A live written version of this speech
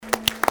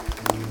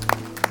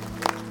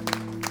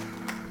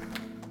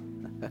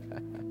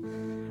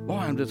Boy,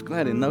 I'm just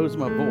glad he knows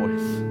my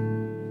voice.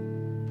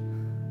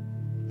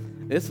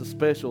 It's a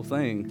special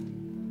thing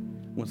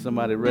when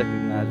somebody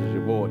recognizes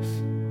your voice.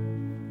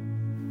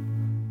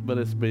 But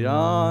it's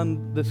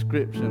beyond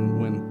description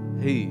when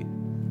he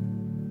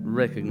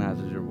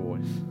recognizes your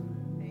voice.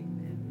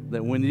 Amen.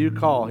 That when you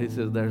call, he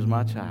says, there's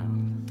my child.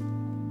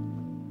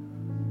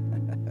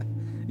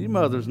 You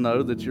mothers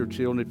know that your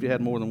children, if you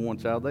had more than one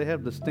child, they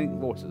have distinct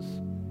voices.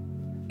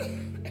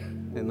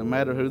 And no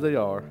matter who they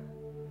are,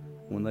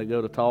 when they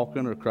go to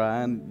talking or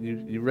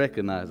crying, you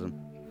recognize them.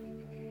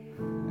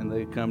 And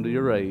they come to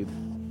your aid.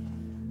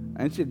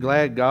 Ain't you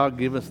glad God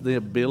give us the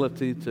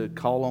ability to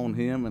call on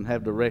him and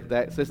have direct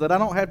access? That I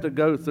don't have to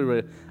go through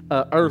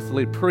an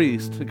earthly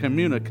priest to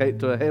communicate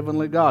to a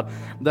heavenly God.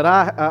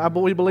 That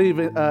we believe,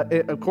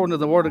 according to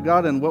the Word of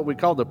God, in what we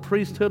call the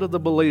priesthood of the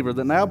believer,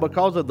 that now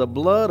because of the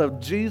blood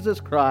of Jesus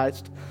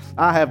Christ,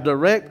 I have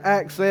direct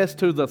access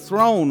to the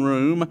throne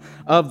room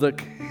of the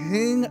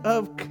King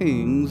of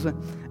Kings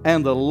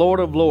and the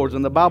Lord of Lords.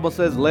 And the Bible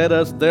says, let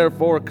us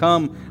therefore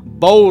come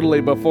boldly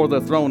before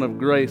the throne of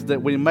grace,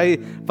 that we may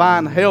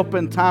find help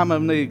in time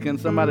of need. Can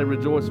somebody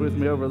rejoice with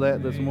me over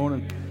that this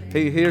morning?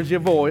 He hears your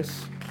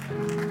voice.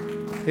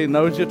 He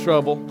knows your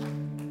trouble.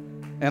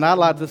 And I'd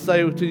like to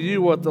say to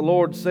you what the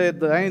Lord said,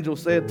 the angel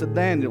said to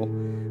Daniel,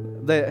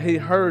 that he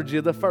heard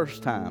you the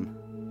first time.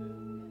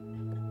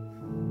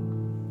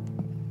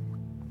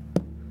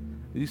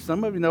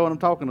 Some of you know what I'm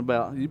talking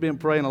about. You've been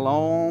praying a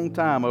long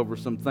time over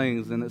some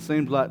things, and it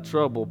seems like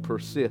trouble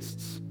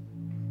persists.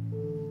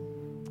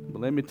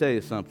 But let me tell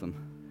you something.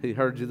 He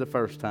heard you the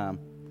first time.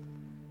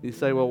 You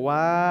say, well,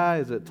 why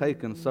is it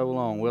taking so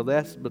long? Well,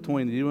 that's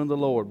between you and the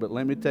Lord. But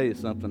let me tell you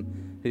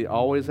something. He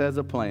always has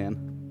a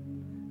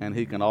plan, and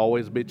he can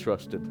always be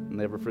trusted.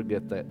 Never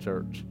forget that,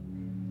 church.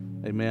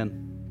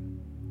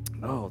 Amen.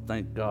 Oh,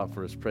 thank God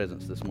for his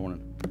presence this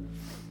morning.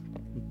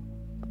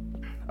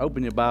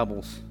 Open your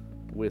Bibles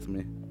with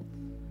me.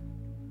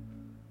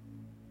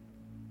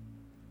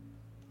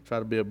 Try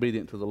to be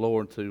obedient to the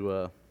Lord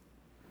to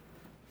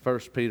 1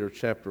 Peter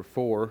chapter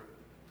 4.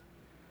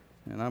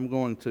 And I'm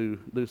going to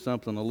do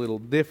something a little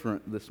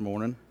different this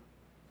morning.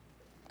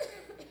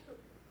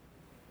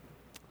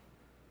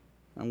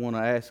 I want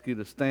to ask you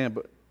to stand,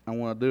 but I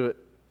want to do it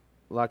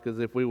like as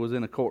if we was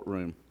in a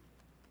courtroom.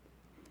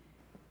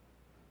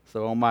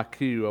 So on my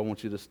cue, I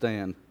want you to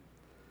stand.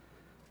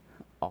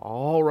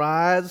 All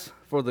rise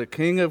for the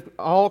King of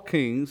all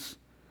kings,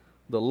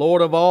 the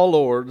Lord of all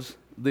lords,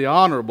 the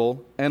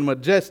honorable and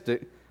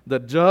majestic, the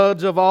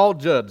judge of all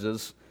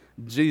judges,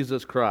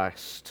 Jesus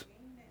Christ.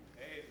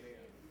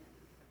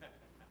 Amen.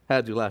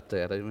 How'd you like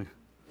that? Amen.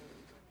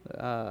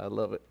 I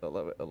love it. I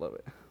love it. I love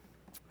it.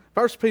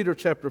 1 Peter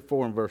chapter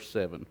 4 and verse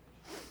 7.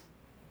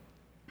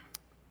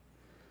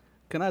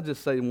 Can I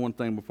just say one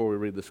thing before we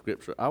read the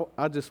scripture?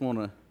 I just want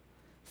to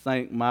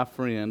thank my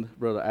friend,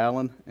 Brother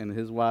Allen, and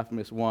his wife,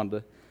 Miss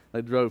Wanda.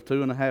 They drove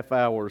 2.5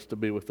 hours to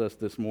be with us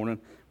this morning.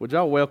 Would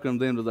y'all welcome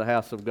them to the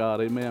house of God?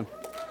 Amen.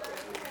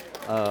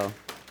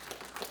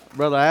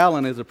 Brother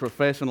Allen is a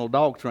professional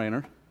dog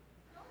trainer,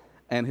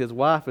 and his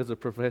wife is a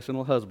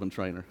professional husband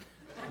trainer.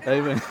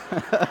 Amen.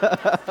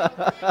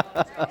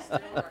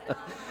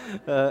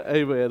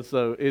 Amen.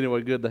 So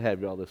anyway, good to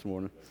have y'all this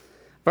morning.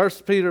 1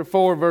 Peter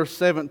 4, verse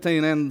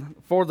 17, and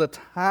for the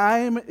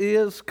time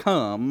is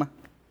come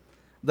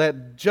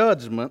that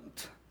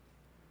judgment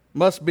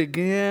must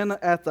begin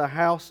at the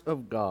house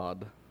of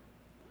God.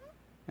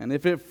 And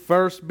if it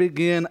first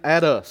begin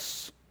at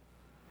us,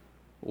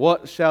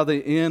 what shall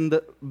the end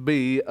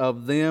be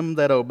of them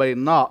that obey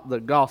not the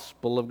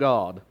gospel of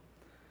God?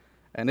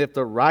 And if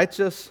the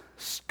righteous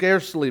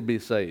scarcely be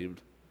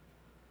saved,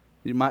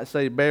 you might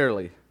say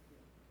barely,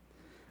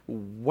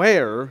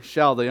 where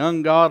shall the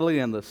ungodly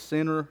and the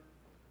sinner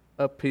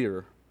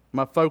appear?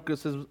 My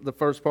focus is the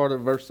first part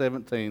of verse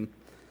 17.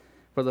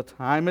 For the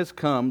time has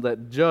come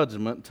that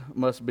judgment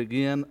must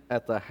begin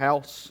at the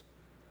house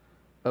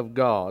of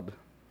God.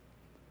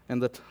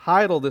 And the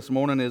title this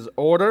morning is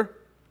Order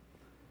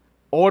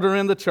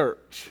in the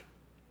Church.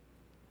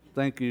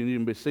 Thank you. You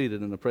can be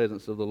seated in the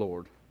presence of the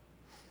Lord.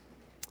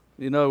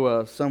 You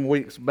know, some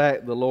weeks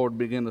back, the Lord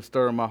began to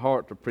stir my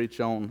heart to preach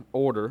on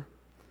order.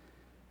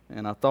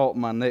 And I thought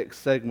my next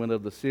segment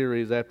of the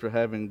series, after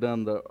having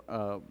done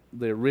the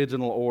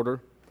original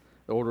order,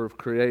 the order of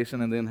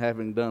creation, and then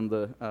having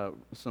done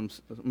some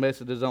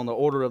messages on the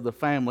order of the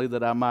family,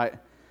 that I might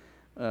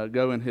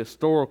go in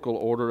historical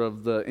order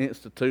of the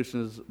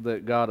institutions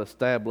that God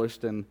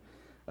established. And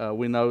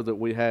we know that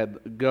we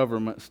had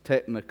governments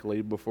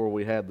technically before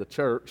we had the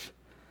church,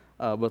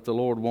 but the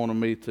Lord wanted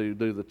me to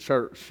do the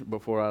church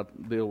before I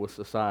deal with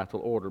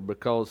societal order,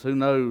 because who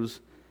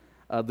knows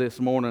this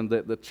morning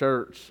that the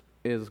church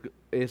is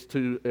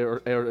to,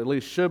 or at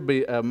least should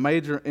be, a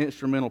major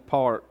instrumental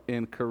part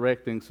in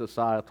correcting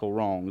societal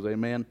wrongs.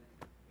 Amen?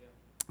 Yeah.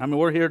 I mean,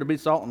 we're here to be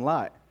salt and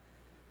light.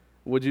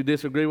 Would you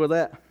disagree with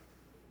that?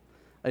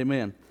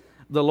 Amen.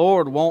 The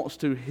Lord wants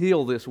to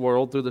heal this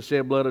world through the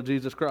shed blood of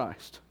Jesus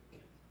Christ.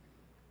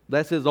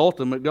 That's his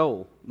ultimate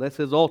goal. That's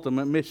his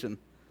ultimate mission.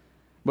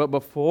 But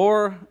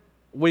before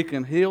we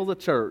can heal the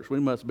church, we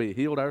must be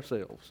healed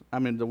ourselves. I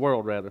mean, the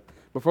world, rather.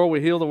 Before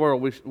we heal the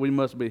world, we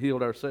must be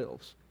healed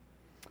ourselves.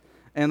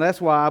 And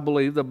that's why I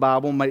believe the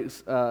Bible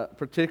makes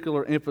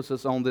particular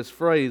emphasis on this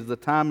phrase, the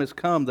time has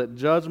come that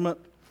judgment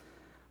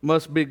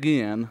must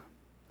begin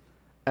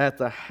at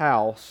the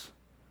house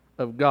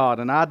of God.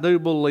 And I do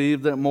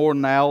believe that more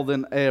now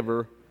than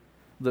ever,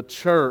 the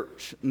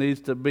church needs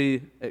to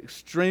be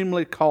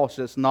extremely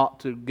cautious not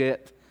to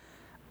get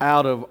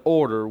out of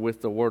order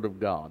with the Word of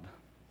God.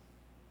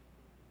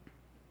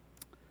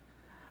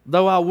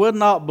 Though I would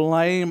not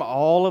blame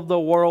all of the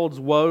world's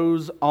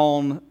woes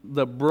on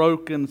the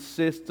broken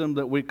system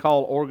that we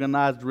call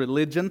organized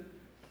religion,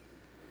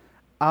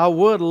 I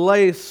would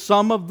lay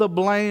some of the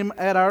blame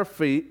at our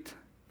feet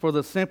for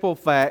the simple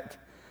fact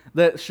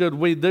that should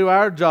we do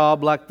our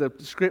job like the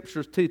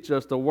Scriptures teach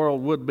us, the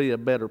world would be a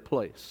better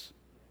place.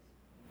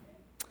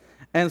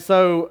 And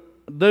so,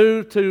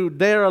 due to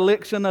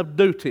dereliction of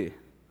duty,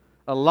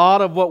 a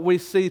lot of what we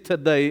see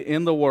today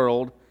in the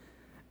world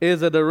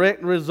is a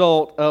direct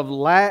result of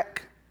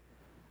lack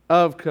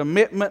of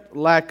commitment,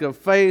 lack of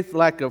faith,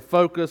 lack of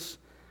focus,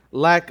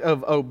 lack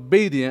of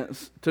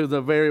obedience to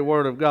the very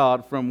Word of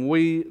God from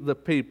we, the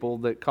people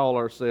that call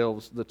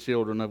ourselves the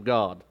children of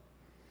God.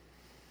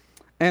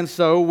 And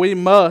so we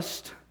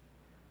must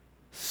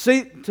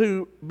seek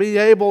to be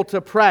able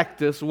to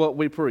practice what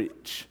we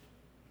preach.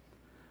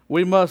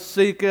 We must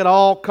seek at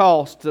all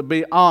costs to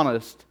be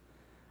honest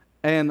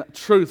and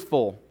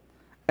truthful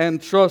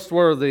and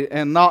trustworthy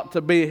and not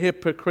to be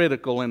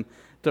hypocritical and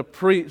to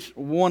preach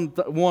one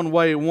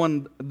way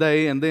one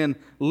day and then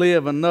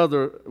live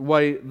another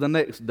way the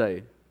next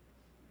day.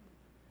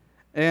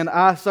 And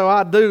so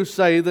I do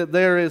say that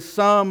there is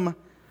some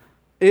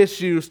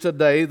issues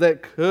today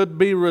that could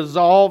be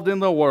resolved in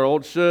the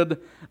world should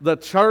the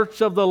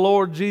church of the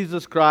Lord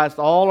Jesus Christ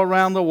all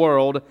around the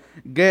world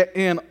get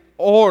in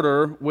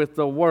order with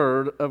the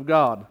Word of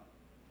God.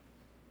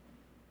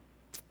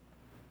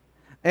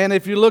 And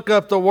if you look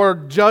up the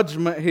word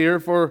judgment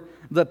here, for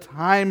the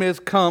time has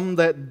come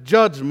that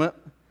judgment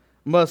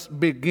must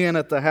begin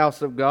at the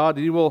house of God,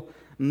 you will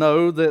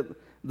know that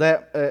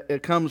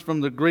it comes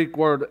from the Greek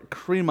word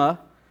krima,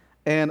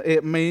 and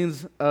it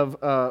means of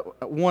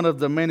one of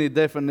the many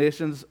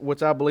definitions,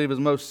 which I believe is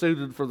most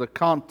suited for the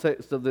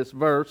context of this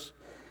verse,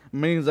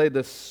 means a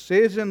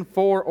decision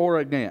for or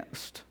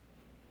against.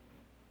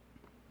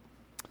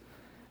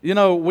 You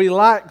know, we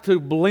like to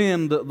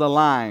blend the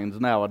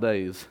lines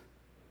nowadays.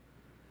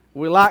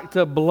 We like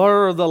to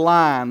blur the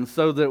lines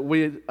so that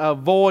we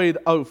avoid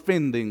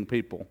offending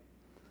people.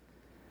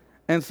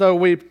 And so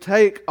we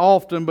take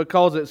often,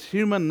 because it's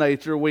human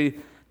nature, we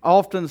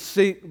often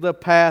seek the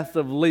path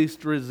of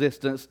least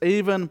resistance,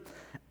 even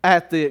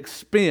at the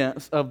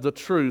expense of the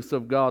truth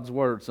of God's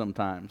Word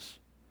sometimes.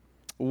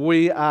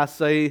 I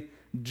say,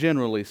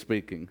 generally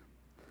speaking.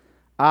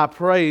 I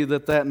pray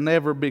that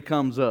never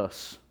becomes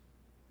us.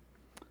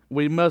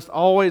 We must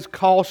always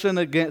caution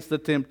against the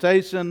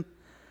temptation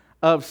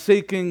of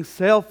seeking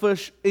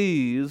selfish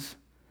ease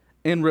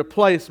in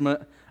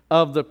replacement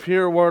of the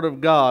pure Word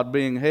of God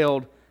being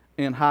held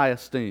in high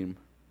esteem.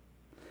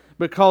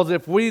 Because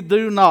if we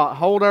do not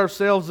hold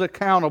ourselves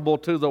accountable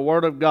to the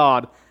Word of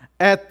God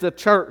at the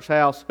church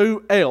house,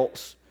 who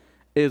else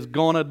is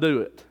going to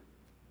do it?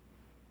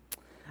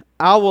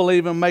 I will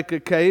even make a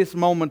case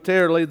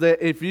momentarily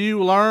that if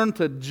you learn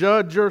to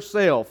judge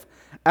yourself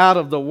out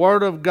of the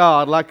Word of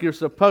God like you're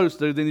supposed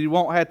to, then you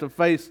won't have to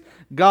face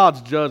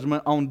God's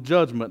judgment on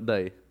Judgment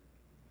Day.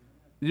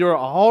 You're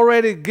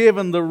already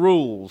given the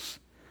rules.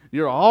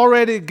 You're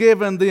already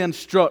given the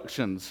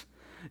instructions.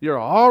 You're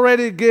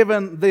already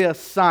given the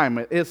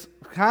assignment. It's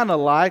kind of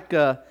like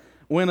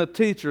when a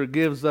teacher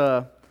gives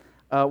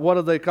what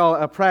do they call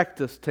it? A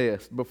practice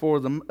test before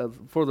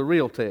for the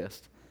real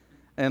test.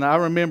 And I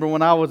remember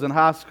when I was in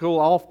high school,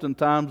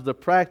 oftentimes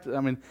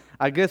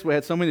I guess we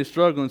had so many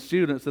struggling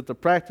students that the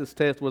practice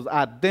test was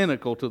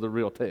identical to the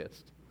real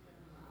test.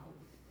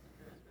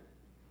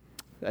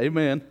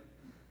 Amen.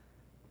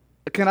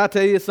 Can I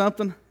tell you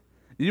something?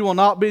 You will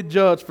not be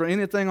judged for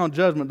anything on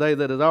Judgment Day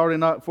that is already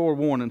not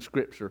forewarned in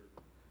Scripture.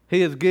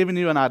 He has given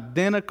you an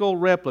identical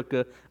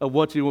replica of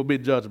what you will be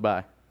judged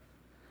by.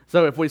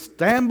 So if we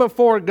stand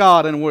before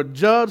God and we're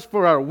judged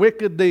for our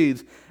wicked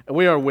deeds,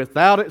 we are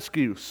without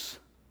excuse.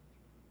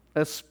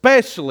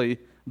 Especially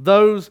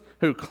those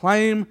who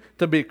claim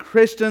to be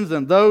Christians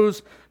and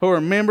those who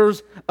are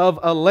members of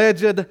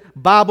alleged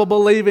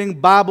Bible-believing,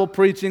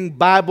 Bible-preaching,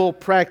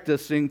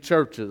 Bible-practicing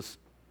churches.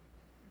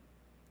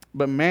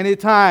 But many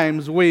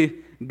times we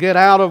get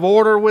out of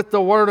order with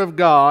the Word of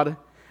God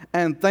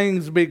and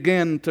things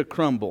begin to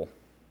crumble.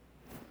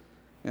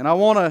 And I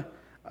want to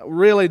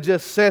really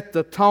just set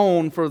the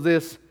tone for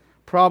this,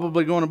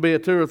 probably going to be a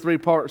 2 or 3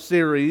 part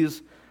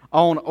series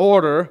on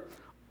order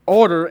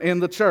in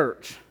the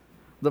church.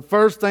 The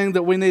first thing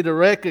that we need to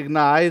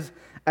recognize,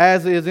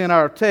 as is in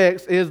our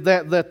text, is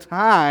that the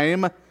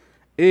time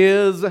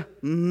is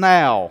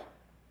now.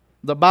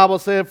 The Bible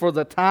said, for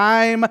the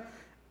time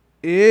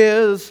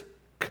is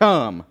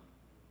come.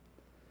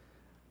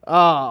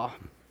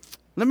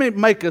 Let me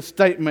make a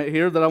statement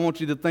here that I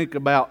want you to think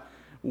about.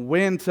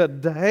 When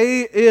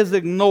today is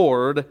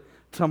ignored,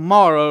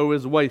 tomorrow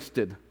is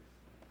wasted.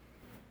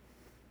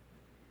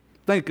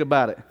 Think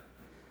about it.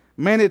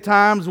 Many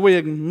times we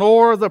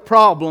ignore the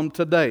problem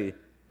today.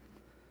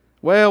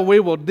 Well, we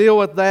will deal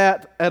with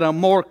that at a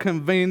more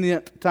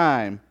convenient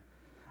time.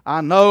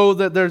 I know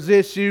that there's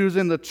issues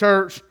in the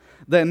church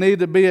that need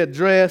to be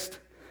addressed,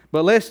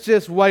 but let's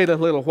just wait a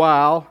little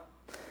while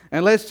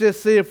and let's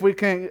just see if we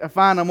can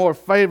find a more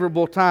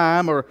favorable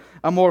time or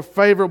a more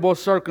favorable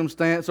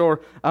circumstance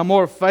or a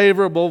more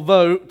favorable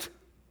vote.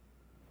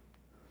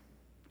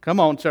 Come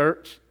on,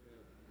 church.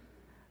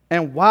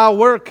 And while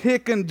we're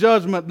kicking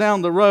judgment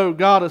down the road,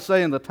 God is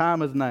saying the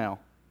time is now.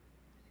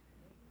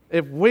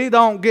 If we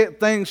don't get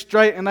things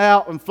straightened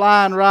out and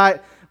flying right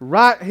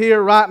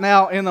here, right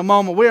now, in the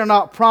moment, we are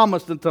not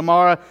promised in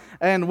tomorrow,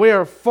 and we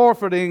are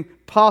forfeiting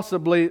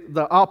possibly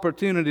the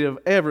opportunity of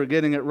ever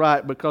getting it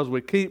right because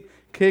we keep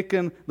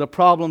kicking the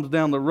problems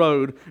down the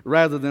road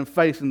rather than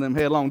facing them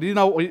head-on. Do you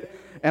know what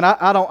and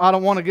I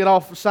don't want to get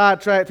off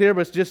sidetracked here,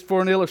 but it's just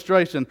for an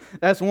illustration.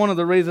 That's one of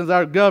the reasons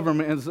our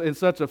government is in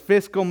such a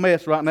fiscal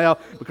mess right now,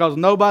 because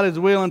nobody's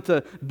willing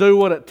to do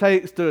what it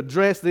takes to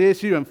address the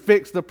issue and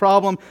fix the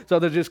problem. So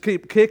they just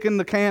keep kicking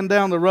the can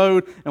down the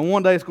road, and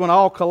one day it's going to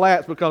all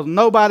collapse because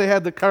nobody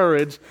had the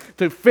courage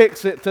to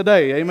fix it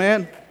today.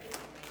 Amen?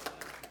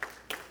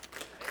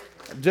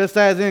 Just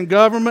as in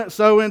government,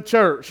 so in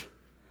church.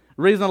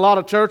 The reason a lot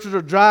of churches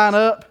are drying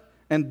up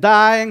and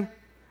dying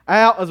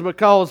out is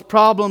because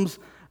problems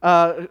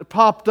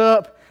popped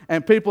up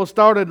and people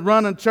started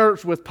running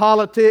church with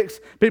politics.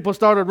 People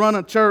started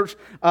running church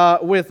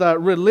with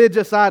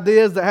religious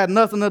ideas that had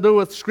nothing to do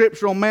with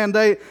scriptural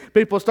mandate.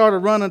 People started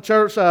running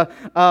church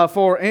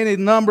for any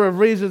number of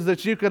reasons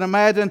that you can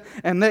imagine.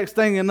 And next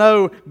thing you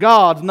know,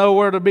 God's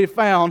nowhere to be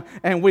found.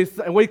 And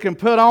we can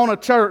put on a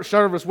church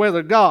service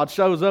whether God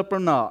shows up or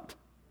not.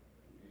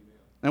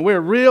 And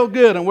we're real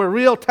good and we're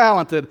real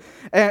talented.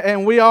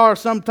 And we are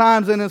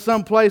sometimes, and in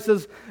some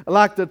places,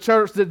 like the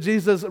church that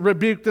Jesus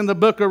rebuked in the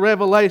book of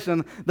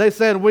Revelation. They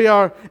said we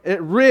are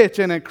rich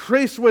and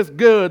increased with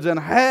goods and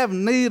have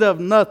need of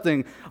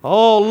nothing.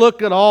 Oh,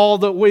 look at all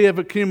that we have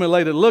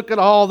accumulated. Look at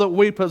all that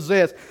we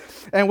possess.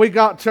 And we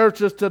got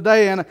churches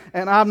today, and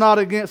I'm not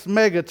against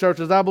mega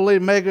churches. I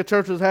believe mega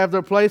churches have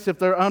their place if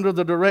they're under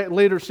the direct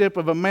leadership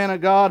of a man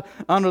of God,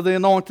 under the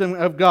anointing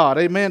of God.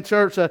 Amen,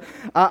 church.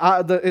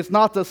 It's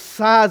not the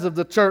size of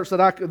the church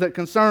that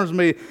concerns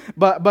me,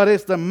 but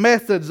it's the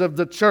methods of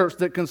the church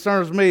that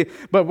concerns me.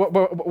 But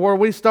where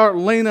we start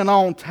leaning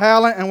on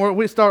talent, and where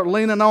we start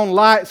leaning on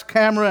lights,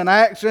 camera, and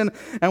action,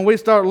 and we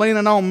start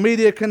leaning on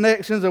media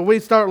connections, and we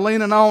start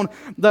leaning on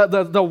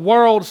the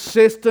world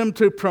system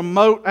to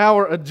promote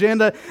our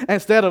agenda,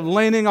 instead of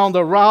leaning on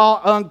the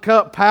raw,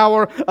 uncut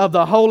power of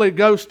the Holy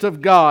Ghost of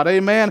God.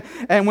 Amen.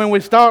 And when we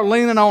start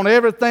leaning on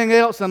everything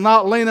else and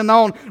not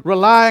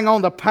relying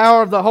on the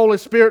power of the Holy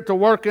Spirit to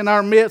work in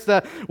our midst,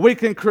 we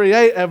can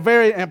create a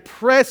very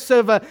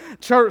impressive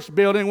church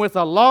building with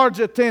a large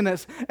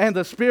attendance, and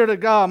the Spirit of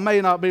God may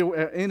not be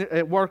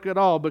at work at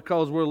all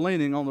because we're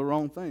leaning on the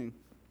wrong thing.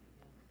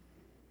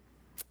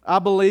 I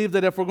believe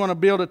that if we're going to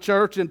build a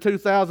church in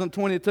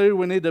 2022,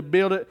 we need to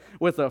build it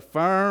with a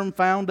firm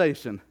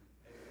foundation.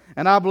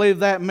 And I believe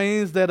that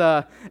means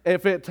that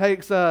if it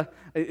takes,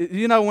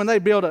 when they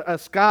build a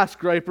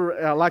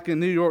skyscraper like in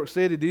New York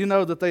City, do you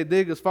know that they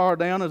dig as far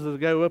down as they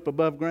go up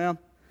above ground?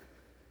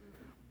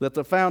 That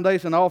the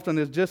foundation often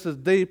is just as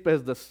deep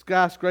as the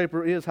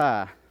skyscraper is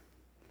high.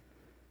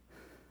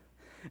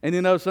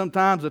 And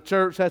sometimes the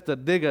church has to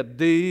dig a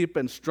deep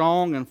and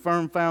strong and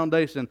firm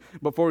foundation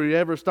before you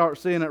ever start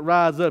seeing it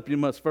rise up. You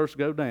must first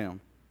go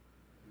down.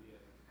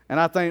 And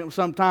I think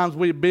sometimes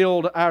we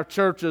build our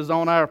churches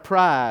on our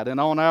pride and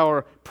on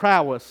our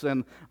prowess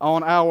and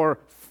on our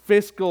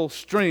fiscal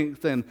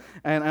strength and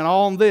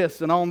on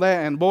this and on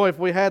that. And boy, if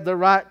we had the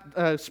right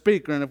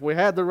speaker, and if we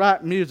had the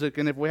right music,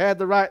 and if we had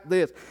the right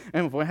this,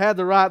 and if we had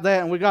the right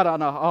that, and we got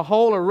a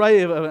whole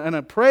array of an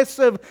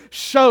impressive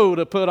show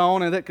to put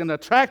on, and it can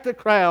attract a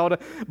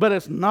crowd, but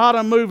it's not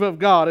a move of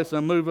God, it's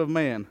a move of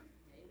man. Amen.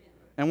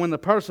 And when the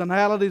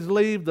personalities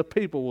leave, the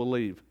people will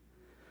leave.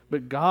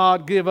 But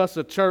God give us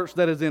a church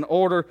that is in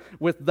order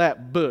with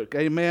that book.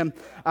 Amen.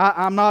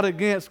 I'm not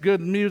against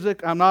good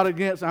music. I'm not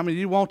against,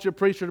 you want your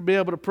preacher to be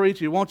able to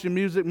preach. You want your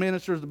music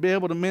ministers to be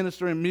able to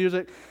minister in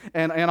music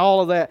and all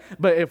of that.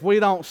 But if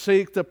we don't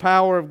seek the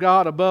power of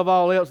God above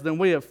all else, then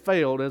we have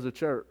failed as a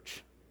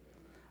church.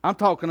 I'm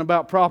talking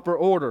about proper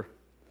order.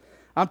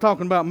 I'm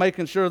talking about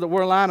making sure that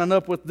we're lining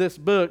up with this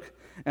book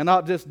and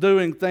not just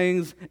doing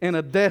things in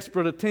a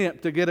desperate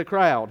attempt to get a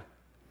crowd.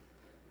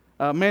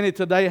 Many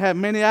today have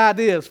many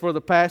ideas for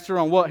the pastor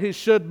on what he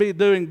should be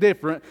doing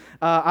different.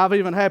 I've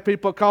even had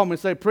people call me and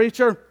say,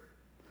 "Preacher,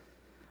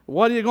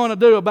 what are you going to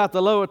do about the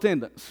low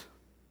attendance?"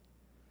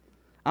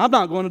 I'm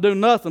not going to do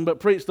nothing but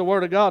preach the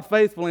Word of God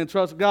faithfully and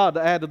trust God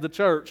to add to the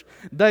church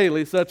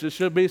daily such as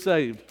should be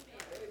saved.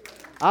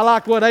 I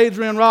like what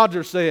Adrian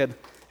Rogers said.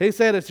 He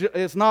said,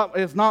 it's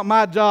not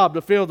my job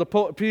to fill the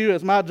pew,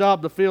 it's my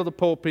job to fill the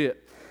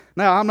pulpit.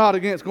 Now, I'm not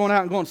against going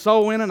out and going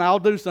soul winning. I'll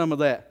do some of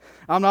that.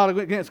 I'm not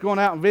against going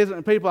out and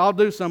visiting people. I'll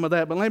do some of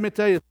that. But let me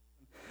tell you,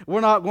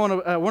 we're not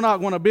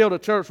going to build a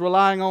church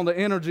relying on the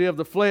energy of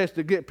the flesh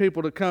to get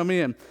people to come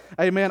in.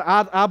 Amen.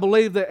 I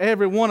believe that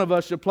every one of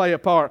us should play a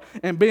part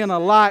in being a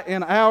light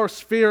in our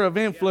sphere of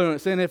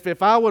influence. And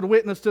if I would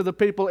witness to the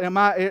people in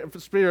my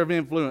sphere of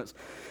influence,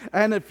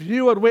 and if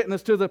you would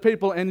witness to the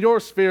people in your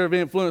sphere of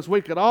influence,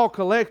 we could all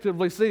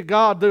collectively see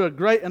God do a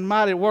great and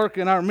mighty work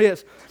in our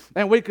midst.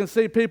 And we can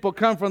see people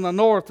come from the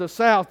north, the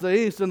south, the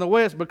east, and the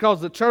west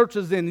because the church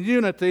is in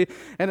unity.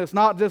 And it's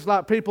not just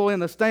like people in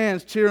the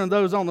stands cheering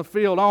those on the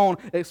field on,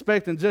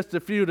 expecting just a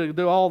few to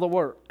do all the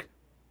work.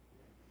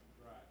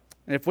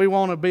 Right. If we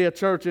want to be a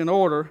church in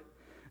order,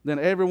 then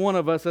every one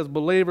of us as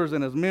believers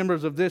and as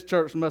members of this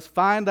church must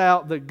find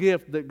out the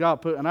gift that God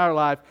put in our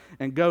life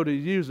and go to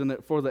using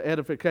it for the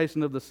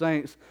edification of the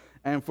saints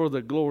and for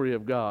the glory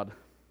of God.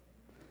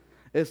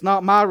 It's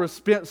not my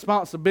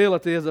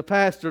responsibility as a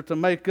pastor to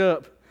make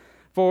up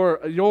for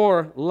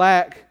your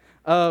lack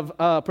of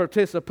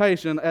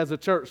participation as a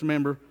church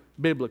member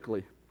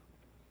biblically.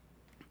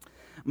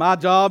 My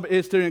job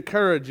is to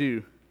encourage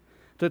you,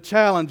 to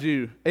challenge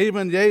you,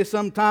 even, yea,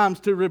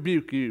 sometimes to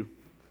rebuke you.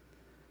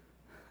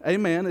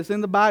 Amen. It's in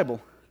the Bible.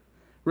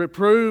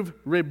 Reprove,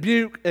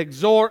 rebuke,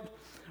 exhort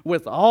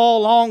with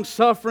all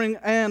long-suffering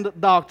and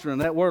doctrine.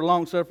 That word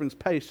long-suffering is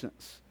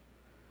patience.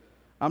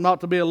 I'm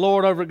not to be a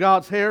lord over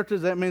God's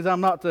heritage. That means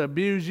I'm not to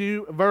abuse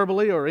you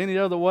verbally or any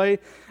other way.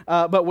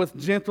 But with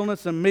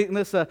gentleness and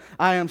meekness,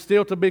 I am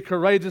still to be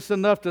courageous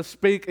enough to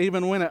speak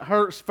even when it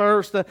hurts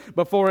first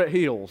before it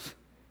heals.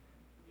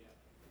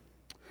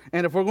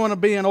 And if we're going to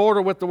be in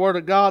order with the Word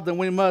of God, then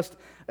we must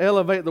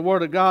elevate the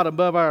Word of God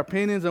above our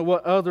opinions and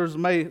what others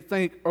may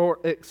think or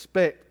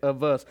expect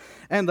of us.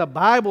 And the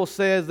Bible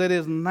says that it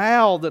is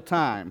now the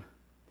time.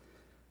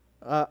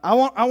 I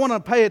want to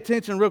pay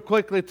attention real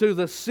quickly to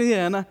the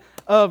sin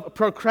of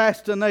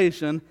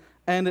procrastination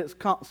and its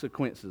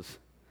consequences.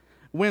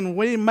 When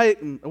we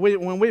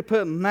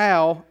put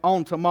now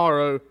on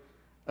tomorrow's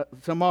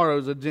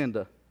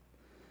agenda.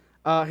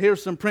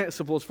 Here's some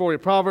principles for you.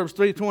 Proverbs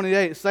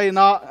 3:28, say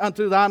not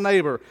unto thy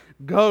neighbor,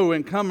 go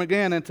and come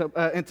again,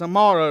 and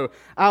tomorrow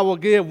I will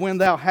give when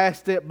thou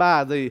hast it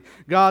by thee.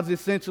 God's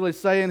essentially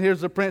saying,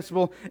 here's the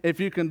principle, if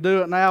you can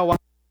do it now, why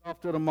not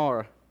off to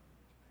tomorrow?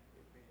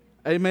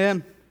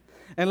 Amen.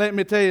 And let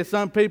me tell you,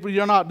 some people,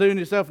 you're not doing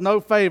yourself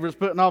no favors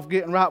putting off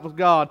getting right with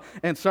God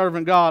and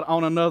serving God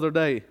on another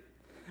day,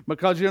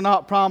 because you're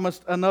not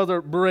promised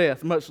another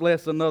breath, much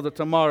less another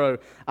tomorrow.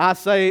 I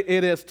say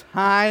it is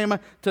time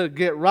to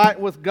get right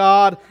with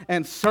God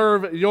and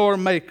serve your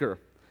Maker.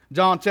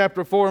 John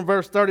chapter 4 and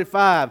verse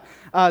 35,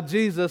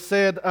 Jesus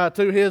said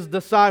to his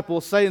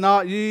disciples, say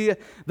not ye,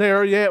 there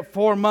are yet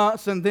 4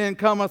 months, and then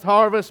cometh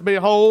harvest.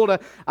 Behold,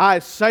 I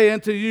say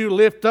unto you,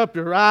 lift up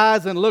your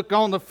eyes and look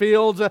on the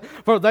fields,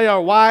 for they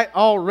are white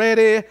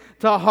already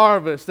to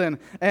harvest. And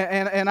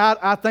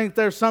I think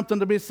there's something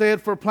to be said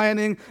for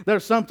planning.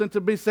 There's something to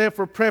be said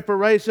for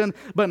preparation,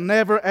 but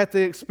never at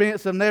the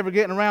expense of never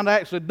getting around to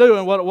actually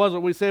doing what it was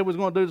that we said we was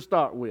going to do to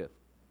start with.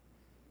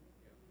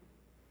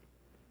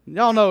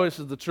 Y'all know this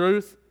is the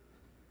truth.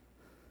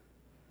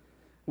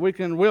 We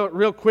can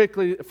real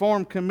quickly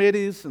form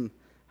committees and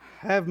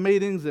have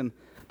meetings and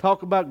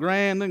talk about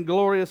grand and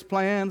glorious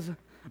plans,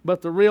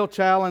 but the real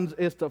challenge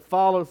is to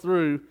follow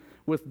through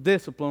with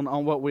discipline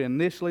on what we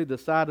initially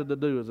decided to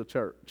do as a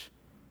church.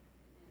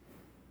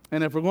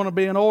 And if we're going to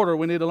be in order,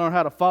 we need to learn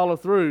how to follow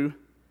through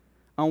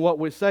on what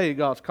we say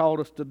God's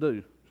called us to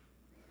do.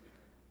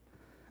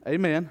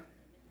 Amen.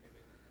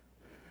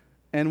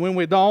 And when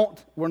we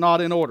don't, we're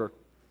not in order.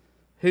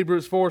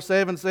 Hebrews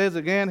 4:7 says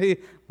again, he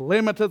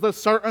limiteth a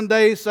certain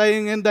day,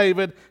 saying in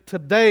David,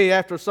 today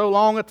after so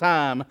long a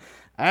time,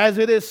 as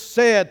it is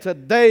said,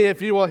 today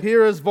if you will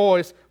hear his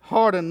voice,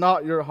 harden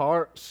not your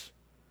hearts.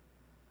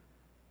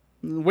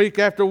 Week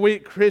after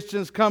week,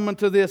 Christians come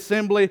into the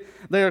assembly.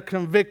 They are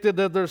convicted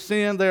of their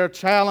sin. They are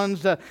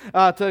challenged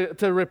to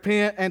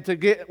repent and to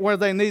get where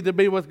they need to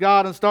be with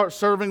God and start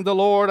serving the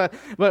Lord.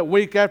 But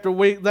week after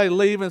week, they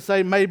leave and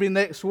say, maybe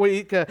next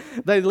week.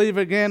 They leave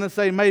again and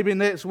say, maybe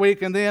next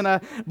week. And then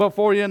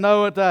before you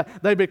know it,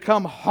 they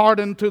become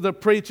hardened to the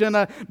preaching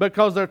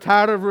because they're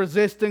tired of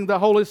resisting the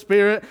Holy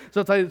Spirit.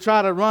 So they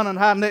try to run and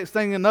hide. Next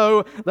thing you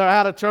know, they're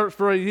out of church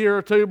for a year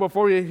or two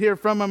before you hear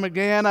from them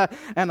again.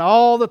 And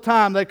all the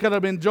time, they could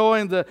have been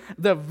enjoying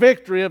the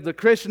victory of the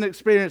Christian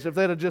experience if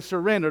they'd have just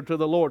surrendered to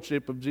the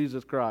Lordship of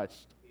Jesus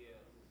Christ.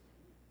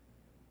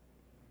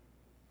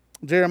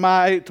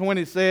 Jeremiah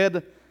 8:20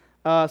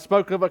 said,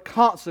 spoke of a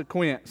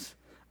consequence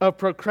of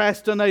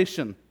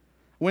procrastination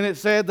when it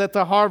said that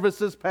the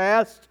harvest is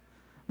past,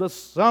 the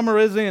summer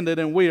is ended,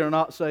 and we are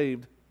not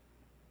saved.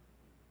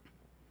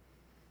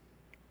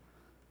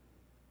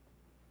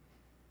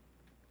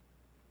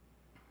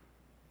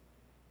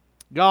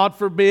 God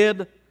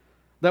forbid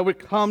that we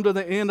come to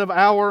the end of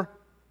our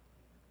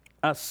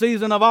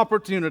season of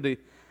opportunity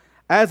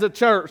as a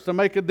church to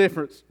make a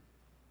difference,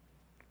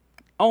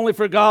 only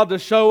for God to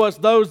show us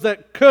those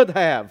that could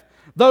have,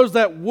 those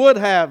that would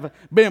have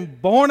been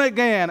born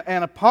again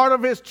and a part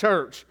of His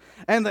church,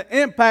 and the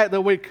impact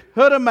that we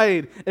could have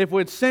made if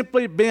we'd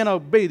simply been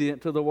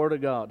obedient to the Word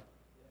of God.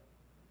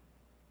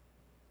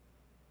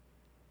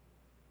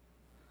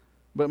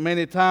 But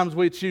many times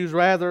we choose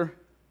rather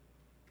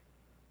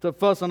to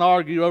fuss and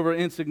argue over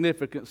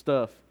insignificant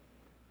stuff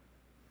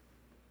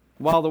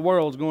while the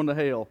world's going to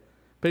hell.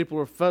 People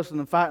are fussing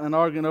and fighting and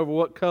arguing over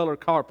what color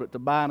carpet to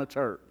buy in a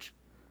church.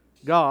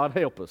 God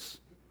help us.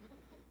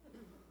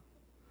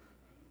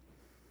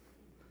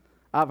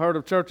 I've heard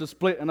of churches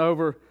splitting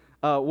over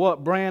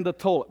what brand of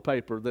toilet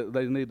paper that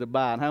they need to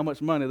buy and how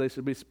much money they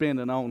should be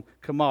spending on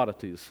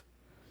commodities.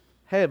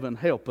 Heaven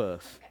help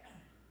us.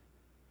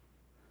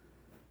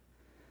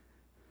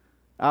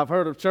 I've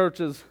heard of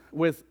churches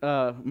with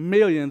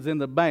millions in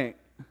the bank,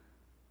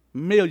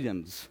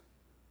 millions,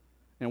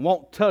 and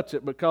won't touch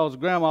it because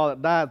grandma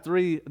that died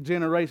 3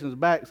 generations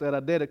back said, I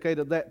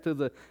dedicated that to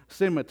the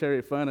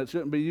cemetery fund. It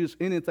shouldn't be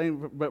used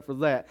anything but for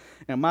that.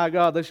 And my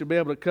God, they should be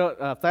able to cut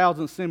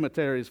 1,000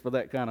 cemeteries for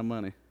that kind of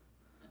money.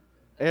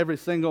 Every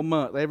single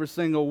month, every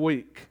single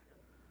week.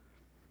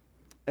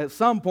 At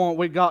some point,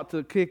 we got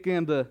to kick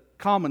into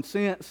common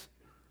sense,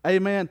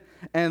 amen,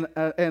 and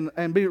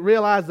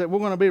realize that we're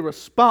going to be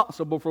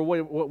responsible for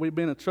what we've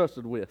been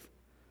entrusted with.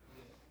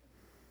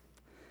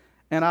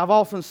 And I've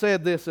often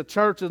said this, the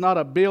church is not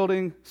a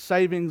building,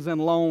 savings, and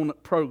loan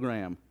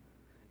program.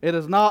 It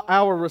is not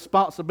our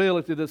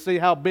responsibility to see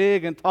how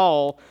big and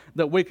tall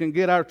that we can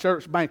get our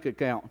church bank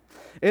account.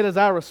 It is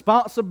our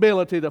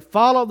responsibility to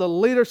follow the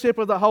leadership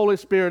of the Holy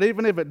Spirit,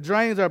 even if it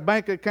drains our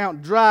bank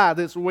account dry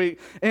this week,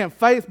 in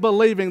faith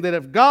believing that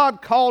if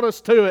God called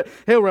us to it,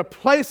 He'll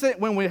replace it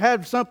when we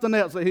have something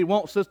else that He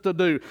wants us to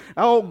do.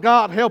 Oh,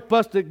 God, help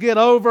us to get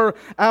over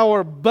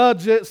our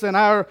budgets and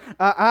our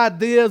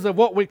ideas of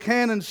what we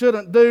can and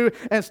shouldn't do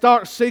and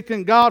start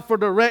seeking God for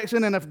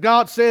direction. And if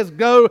God says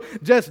go,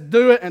 just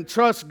do it and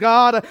trust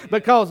God,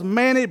 because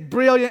many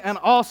brilliant and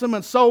awesome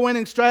and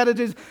soul-winning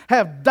strategies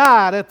have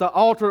died at the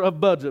altar of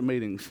budget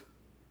meetings.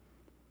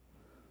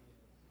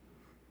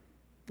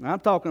 I'm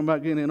talking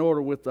about getting in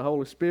order with the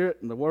Holy Spirit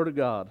and the Word of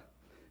God. You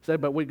say,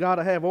 but we got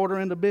to have order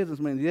in the business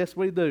meetings. Yes,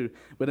 we do,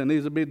 but it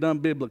needs to be done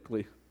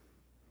biblically. It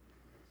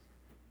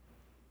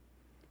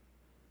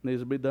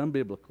needs to be done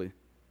biblically.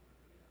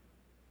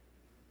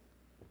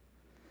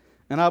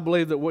 And I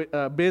believe that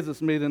a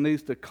business meeting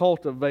needs to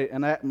cultivate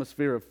an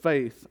atmosphere of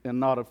faith and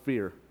not of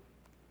fear.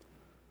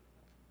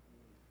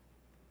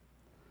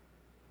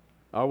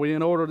 Are we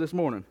in order this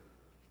morning?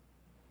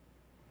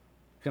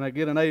 Can I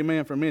get an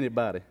amen from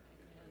anybody?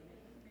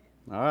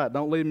 All right,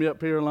 don't leave me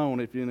up here alone.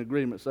 If you're in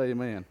agreement, say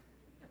amen.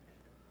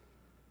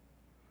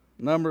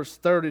 Numbers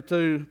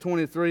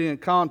 32:23, in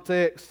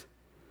context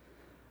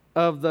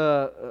of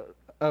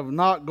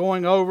not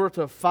going over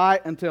to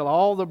fight until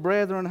all the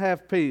brethren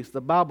have peace,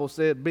 the Bible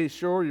said, be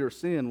sure your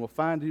sin will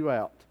find you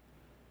out.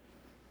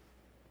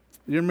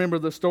 You remember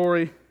the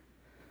story?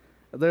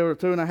 There were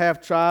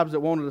 2.5 tribes that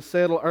wanted to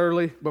settle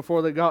early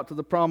before they got to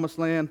the promised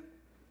land,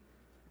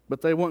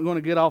 but they weren't going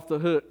to get off the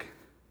hook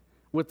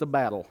with the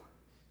battle.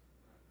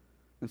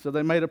 And so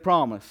they made a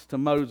promise to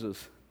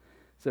Moses.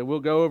 Said, we'll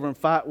go over and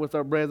fight with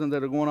our brethren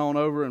that are going on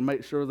over and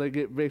make sure they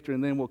get victory,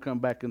 and then we'll come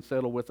back and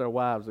settle with our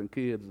wives and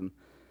kids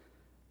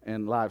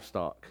and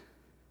livestock.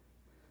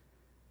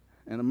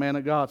 And the man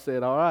of God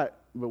said, all right,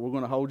 but we're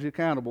going to hold you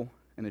accountable.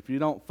 And if you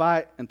don't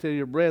fight until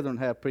your brethren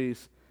have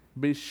peace,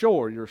 be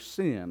sure your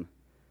sin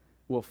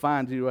will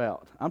find you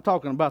out. I'm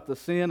talking about the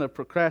sin of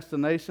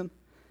procrastination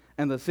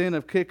and the sin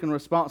of kicking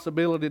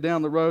responsibility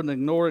down the road and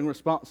ignoring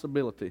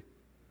responsibility.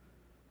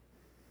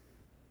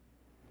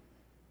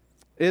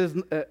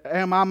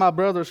 Am I my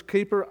brother's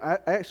keeper?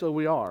 Actually,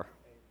 we are.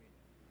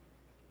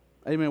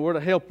 Amen. We're to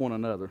help one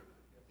another.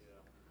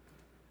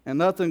 And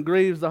nothing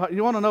grieves the heart.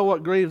 You want to know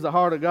what grieves the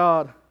heart of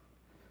God?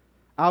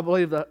 I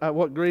believe that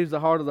what grieves the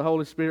heart of the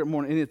Holy Spirit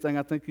more than anything,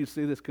 I think you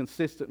see this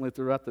consistently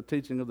throughout the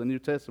teaching of the New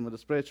Testament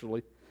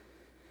especially,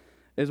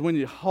 is when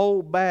you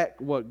hold back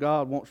what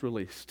God wants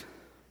released.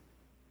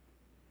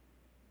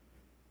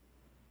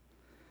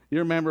 You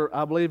remember,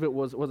 I believe it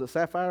was it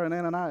Sapphira and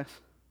Ananias?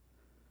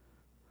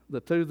 The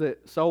two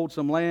that sold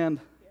some land,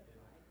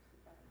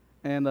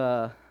 and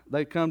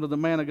they come to the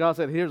man of God and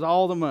said, here's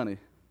all the money.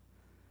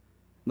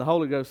 And the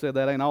Holy Ghost said,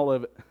 that ain't all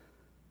of it.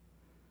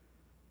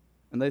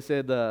 And they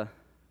said,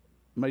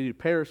 may you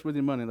perish with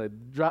your money.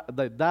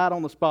 They died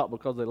on the spot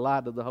because they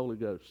lied to the Holy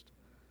Ghost,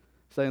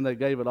 saying they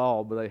gave it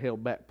all, but they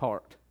held back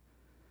part.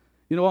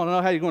 You want to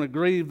know how you're going to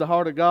grieve the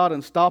heart of God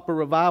and stop a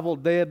revival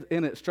dead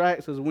in its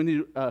tracks? Is when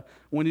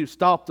you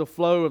stop the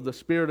flow of the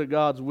Spirit of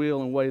God's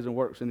will and ways and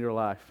works in your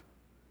life,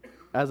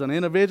 as an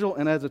individual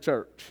and as a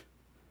church.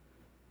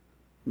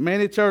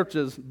 Many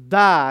churches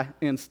die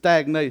in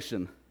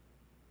stagnation.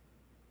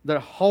 They're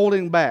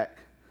holding back.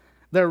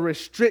 They're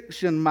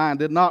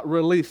restriction-minded, not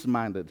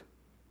release-minded.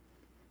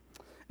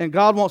 And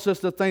God wants us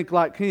to think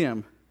like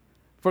Him.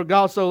 For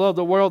God so loved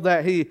the world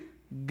that He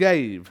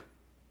gave.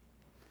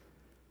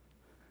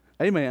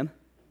 Amen.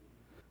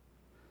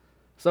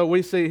 So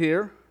we see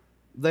here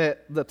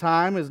that the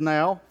time is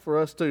now for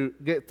us to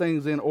get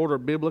things in order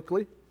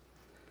biblically.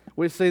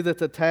 We see that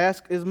the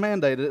task is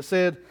mandated. It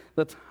said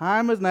the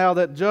time is now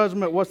that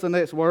judgment, what's the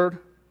next word?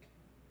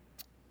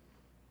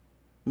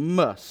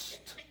 Must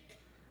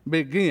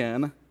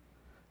begin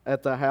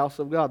at the house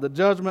of God. The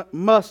judgment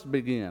must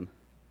begin.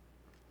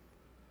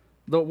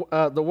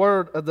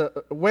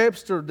 The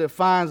Webster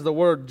defines the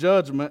word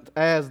judgment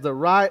as the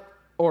right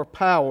or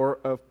power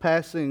of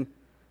passing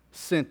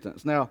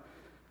sentence. Now,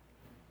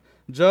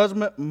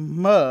 judgment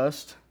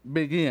must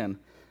begin.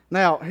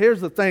 Now,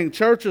 here's the thing.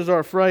 Churches are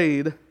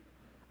afraid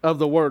of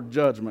the word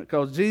judgment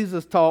because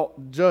Jesus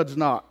taught judge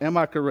not. Am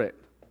I correct?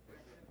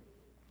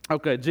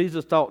 Okay,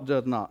 Jesus taught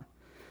judge not.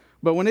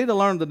 But we need to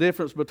learn the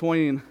difference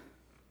between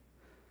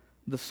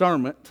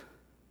discernment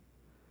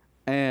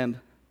and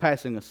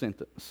passing a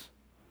sentence.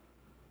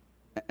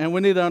 And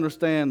we need to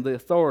understand the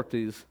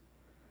authorities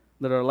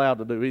that are allowed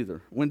to do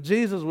either. When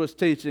Jesus was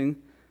teaching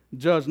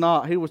judge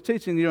not, he was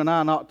teaching you and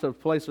I not to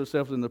place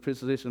ourselves in the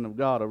position of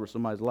God over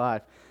somebody's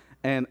life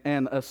and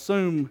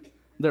assume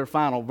their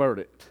final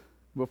verdict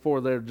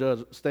before they're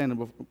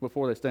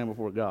before they stand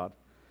before God.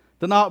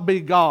 To not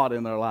be God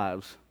in their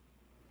lives.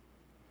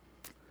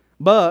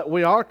 But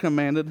we are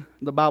commanded,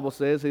 the Bible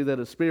says, he that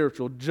is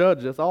spiritual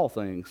judgeth all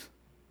things.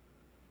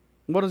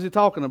 What is he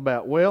talking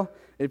about? Well,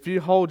 if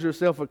you hold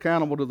yourself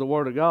accountable to the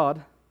Word of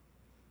God,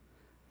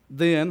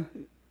 then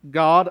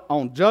God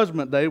on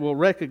Judgment Day will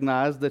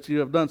recognize that you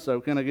have done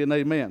so. Can I get an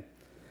amen?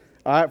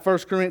 All right, 1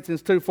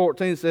 Corinthians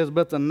 2:14 says,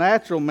 but the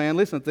natural man,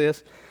 listen to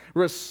this,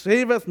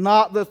 receiveth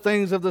not the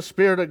things of the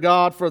Spirit of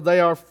God, for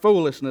they are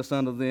foolishness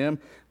unto them,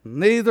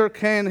 neither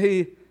can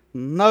he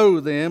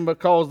know them,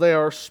 because they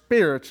are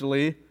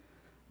spiritually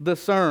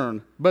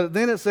discerned. But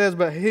then it says,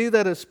 but he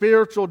that is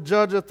spiritual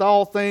judgeth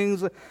all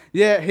things,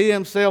 yet he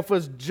himself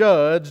is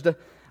judged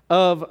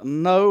of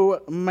no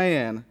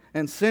man.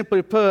 And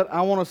simply put,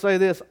 I want to say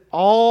this,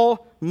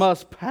 all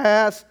must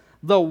pass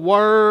the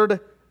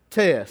word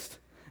test.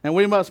 And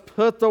we must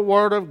put the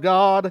Word of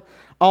God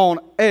on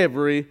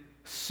every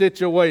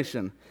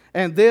situation.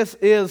 And this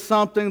is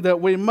something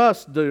that we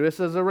must do. This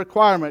is a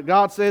requirement.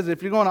 God says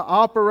if you're going to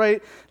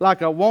operate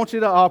like I want you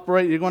to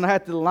operate, you're going to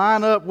have to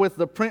line up with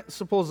the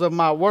principles of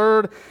my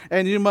Word,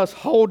 and you must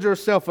hold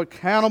yourself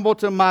accountable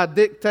to my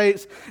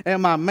dictates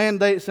and my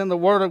mandates in the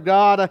Word of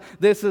God.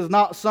 This is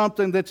not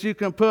something that you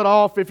can put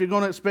off if you're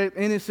going to expect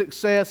any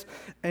success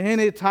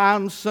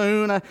anytime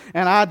soon.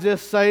 And I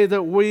just say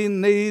that we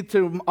need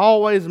to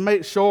always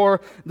make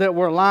sure that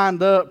we're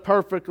lined up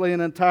perfectly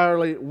and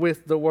entirely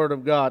with the Word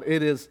of God.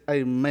 It is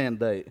a mandate.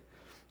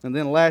 And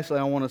then lastly,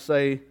 I want to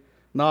say,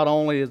 not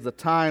only is the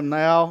time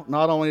now,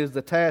 not only is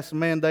the task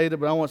mandated,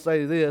 but I want to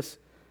say this,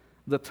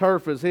 the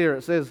turf is here.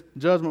 It says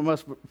judgment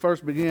must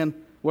first begin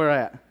where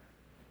at?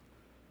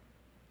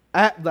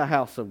 At the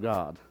house of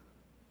God.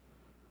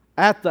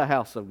 At the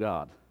house of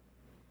God.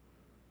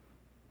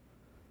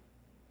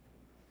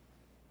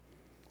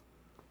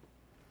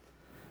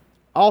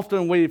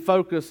 Often we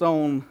focus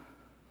on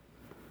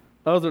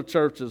other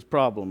churches'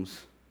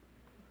 problems,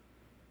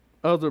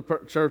 other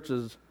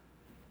churches'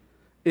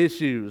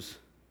 issues.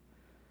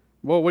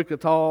 Well, we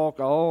could talk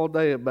all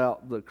day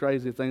about the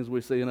crazy things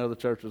we see in other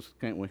churches,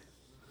 can't we?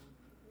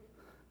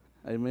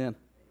 Amen.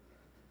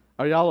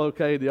 Are y'all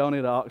okay? Do y'all need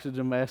an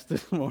oxygen mask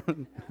this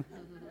morning?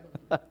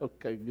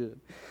 Okay, good.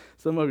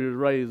 Some of you are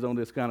raised on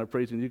this kind of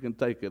preaching. You can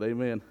take it.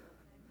 Amen.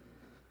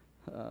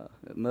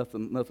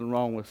 Nothing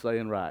wrong with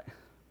saying right.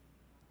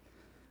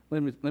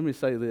 Let me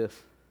say this.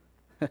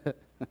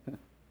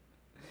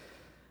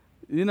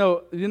 You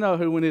know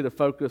who we need to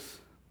focus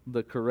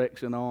the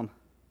correction on?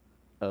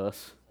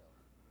 Us.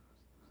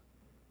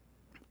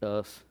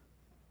 Us.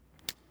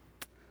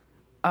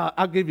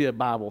 I'll give you a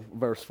Bible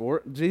verse for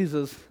it.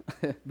 Jesus,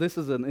 this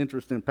is an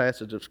interesting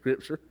passage of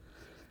Scripture.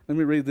 Let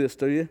me read this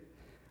to you.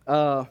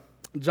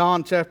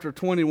 John chapter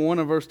 21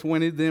 and verse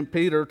 20, then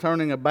Peter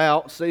turning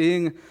about,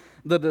 seeing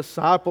the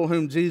disciple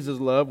whom Jesus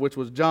loved, which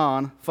was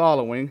John,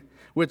 following,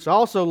 which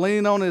also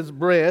leaned on his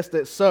breast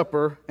at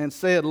supper, and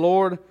said,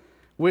 Lord,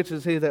 which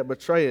is he that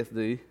betrayeth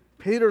thee?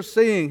 Peter,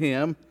 seeing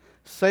him,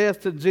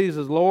 saith to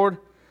Jesus, Lord,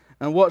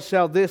 and what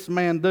shall this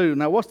man do?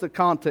 Now, what's the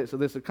context of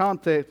this? The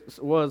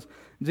context was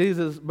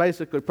Jesus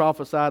basically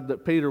prophesied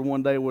that Peter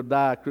one day would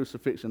die a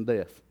crucifixion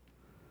death.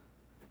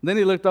 Then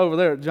he looked over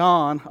there at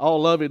John,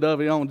 all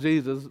lovey-dovey on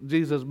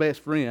Jesus'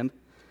 best friend,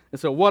 and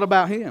said, what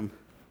about him?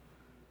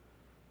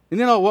 And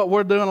you know what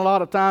we're doing a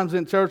lot of times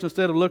in church,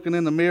 instead of looking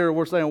in the mirror,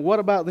 we're saying, what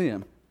about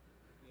them?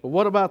 Well,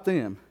 what about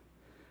them?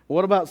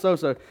 What about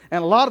so-so?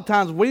 And a lot of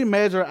times we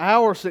measure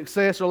our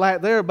success or lack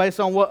there based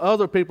on what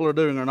other people are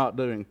doing or not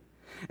doing.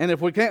 And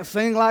if we can't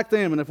sing like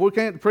them, and if we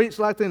can't preach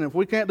like them, if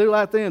we can't do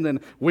like them,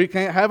 then we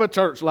can't have a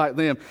church like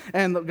them.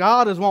 And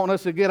God is wanting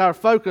us to get our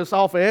focus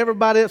off of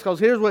everybody else, because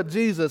here's what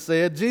Jesus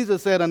said.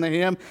 Jesus said unto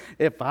him,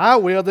 if I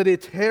will that he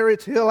tarry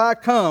till I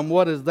come,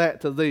 what is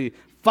that to thee?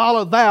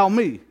 Follow thou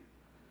me.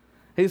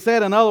 He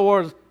said, in other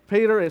words,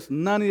 Peter, it's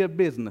none of your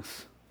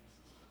business.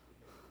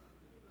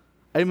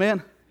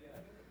 Amen?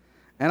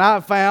 And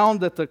I've found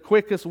that the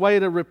quickest way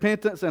to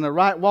repentance and a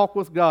right walk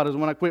with God is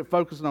when I quit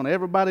focusing on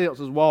everybody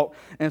else's walk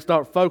and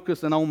start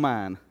focusing on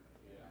mine.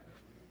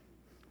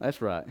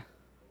 That's right.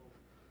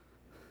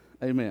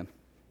 Amen.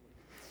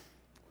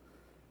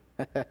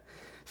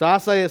 So I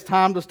say it's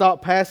time to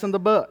stop passing the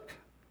buck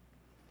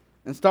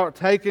and start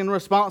taking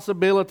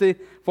responsibility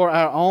for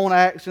our own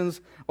actions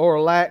or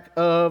lack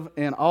of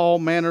in all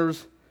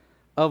manners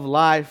of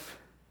life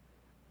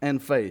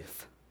and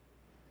faith.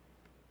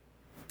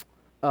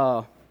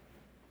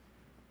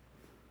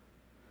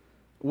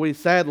 We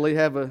sadly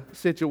have a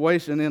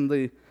situation in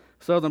the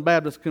Southern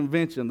Baptist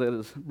Convention that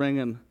is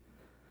bringing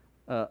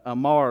a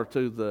mar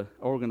to the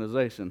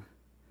organization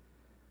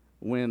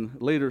when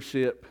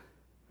leadership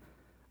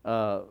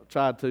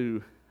tried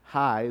to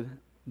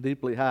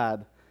deeply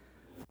hide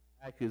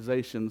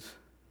accusations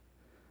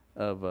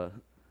of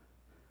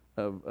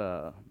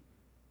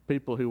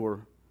people who were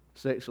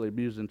sexually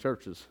abused in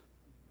churches.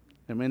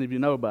 And many of you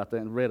know about that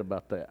and read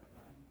about that.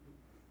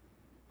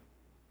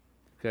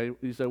 Okay,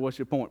 you say, what's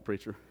your point,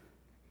 preacher?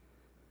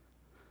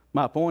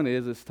 My point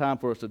is it's time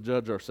for us to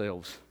judge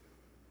ourselves.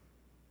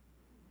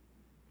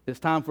 It's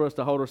time for us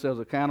to hold ourselves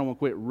accountable and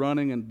quit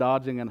running and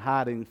dodging and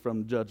hiding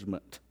from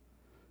judgment.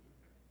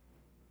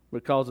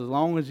 Because as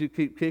long as you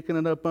keep kicking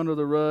it up under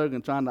the rug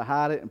and trying to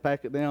hide it and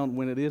pack it down,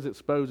 when it is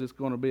exposed, it's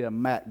going to be a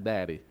Mac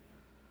Daddy.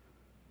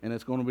 And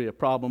it's going to be a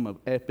problem of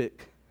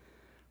epic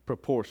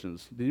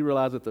proportions. Do you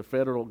realize that the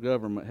federal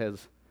government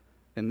has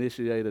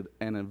initiated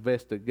an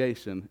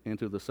investigation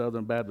into the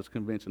Southern Baptist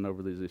Convention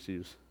over these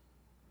issues?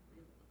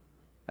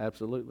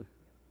 Absolutely.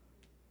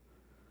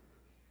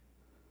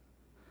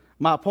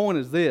 My point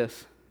is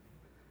this.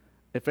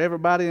 If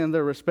everybody in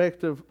their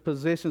respective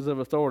positions of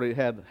authority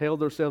had held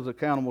themselves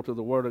accountable to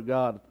the Word of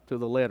God to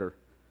the letter,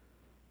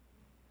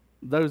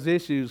 those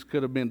issues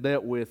could have been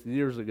dealt with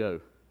years ago,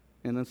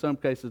 and in some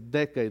cases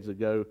decades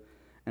ago,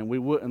 and we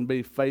wouldn't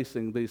be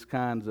facing these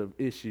kinds of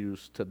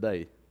issues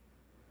today.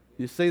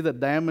 You see the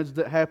damage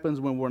that happens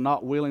when we're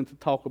not willing to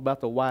talk about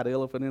the white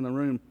elephant in the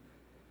room?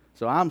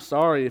 So I'm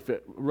sorry if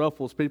it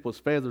ruffles people's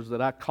feathers that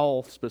I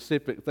call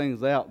specific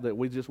things out that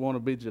we just want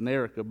to be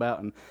generic about.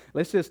 And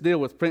let's just deal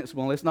with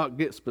principle and let's not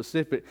get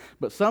specific.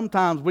 But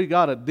sometimes we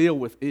got to deal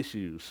with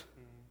issues.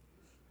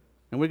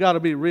 And we got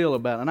to be real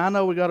about it. And I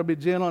know we got to be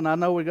gentle, and I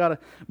know we got to,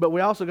 but we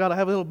also got to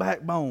have a little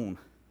backbone.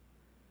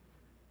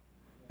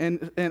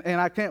 And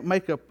I can't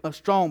make a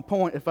strong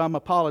point if I'm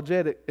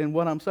apologetic in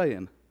what I'm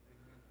saying.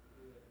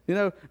 You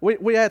know,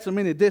 we add so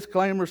many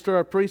disclaimers to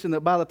our preaching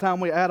that by the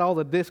time we add all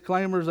the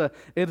disclaimers, it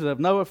is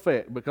of no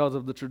effect because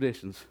of the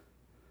traditions.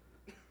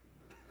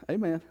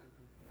 Amen.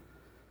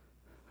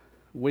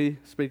 We,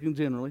 speaking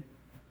generally,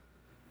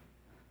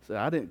 say,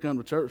 I didn't come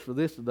to church for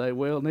this today.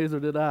 Well, neither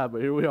did I, but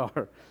here we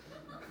are.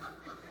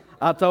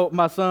 I told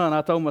my son,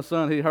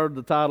 he heard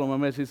the title of my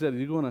message. He said, are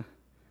you going to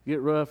get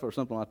rough or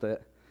something like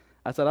that?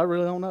 I said, I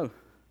really don't know.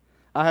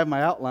 I have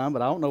my outline,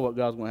 but I don't know what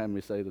God's going to have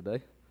me say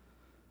today.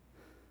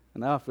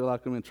 And now I feel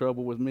like I'm in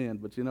trouble with men.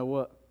 But you know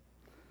what?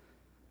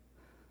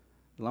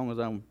 As long as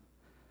I'm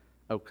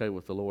okay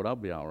with the Lord, I'll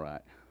be all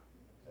right.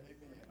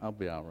 I'll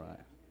be all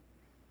right.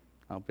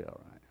 I'll be all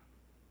right.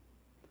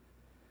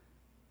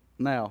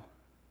 Now,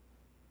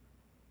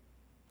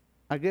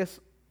 I guess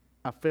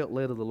I felt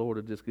led of the Lord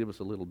to just give us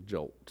a little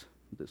jolt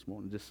this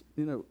morning. Just,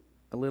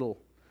 a little,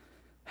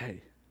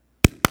 hey,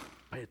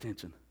 pay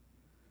attention.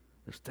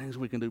 There's things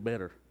we can do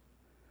better.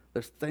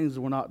 There's things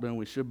we're not doing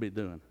we should be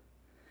doing.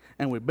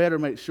 And we better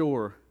make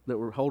sure that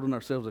we're holding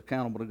ourselves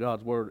accountable to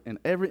God's Word in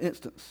every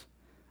instance,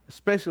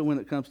 especially when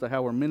it comes to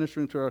how we're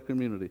ministering to our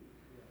community.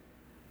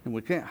 And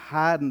we can't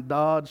hide and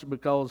dodge,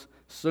 because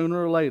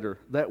sooner or later,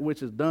 that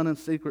which is done in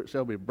secret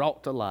shall be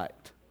brought to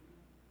light.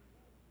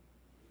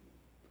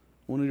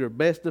 One of your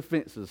best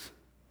defenses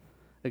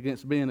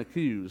against being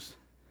accused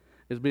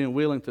is being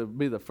willing to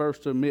be the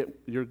first to admit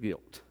your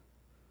guilt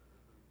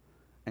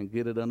and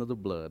get it under the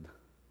blood.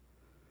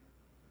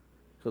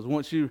 Because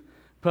once you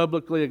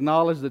publicly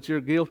acknowledge that you're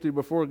guilty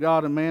before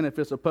God and man, if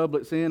it's a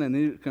public sin and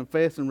you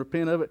confess and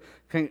repent of it,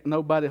 can't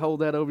nobody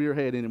hold that over your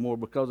head anymore,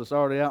 because it's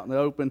already out in the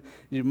open.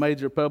 You've made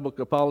your public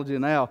apology.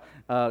 Now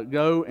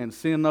go and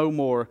sin no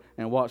more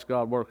and watch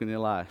God work in your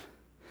life.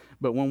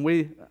 But when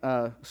we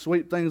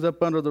sweep things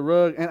up under the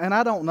rug, and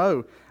I don't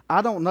know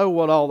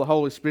what all the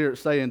Holy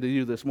Spirit's saying to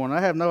you this morning. I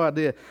have no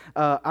idea.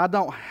 I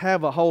don't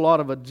have a whole lot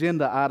of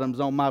agenda items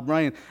on my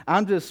brain.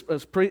 I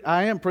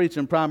am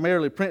preaching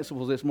primarily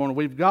principles this morning.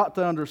 We've got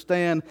to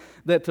understand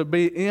that to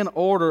be in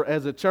order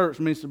as a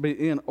church means to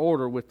be in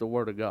order with the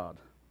Word of God.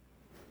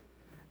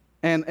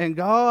 And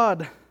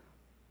God,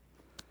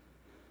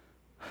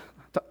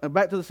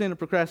 back to the sin of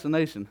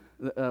procrastination,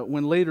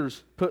 when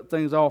leaders put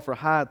things off or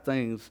hide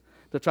things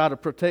to try to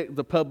protect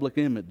the public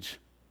image.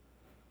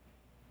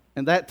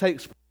 And that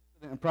takes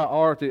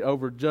priority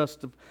over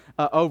justice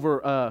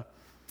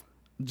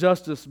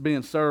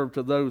being served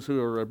to those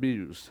who are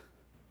abused.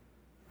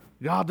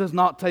 God does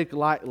not take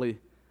lightly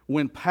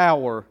when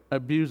power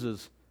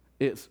abuses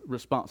its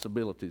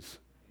responsibilities.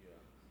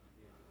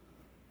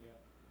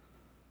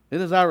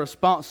 It is our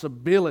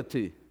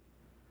responsibility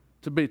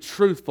to be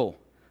truthful,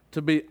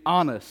 to be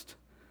honest,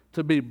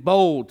 to be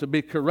bold, to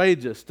be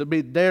courageous, to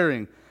be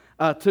daring,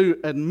 to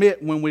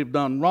admit when we've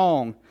done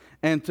wrong,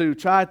 and to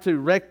try to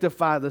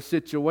rectify the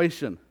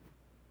situation.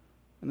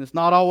 And it's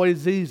not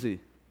always easy,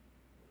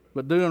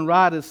 but doing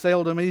right is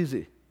seldom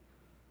easy.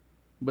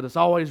 But it's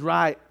always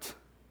right.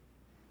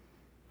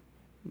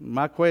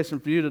 My question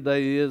for you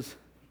today is,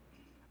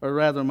 or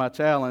rather my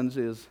challenge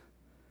is,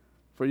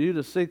 for you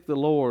to seek the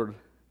Lord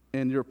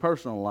in your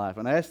personal life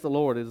and ask the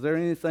Lord, is there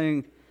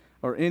anything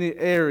or any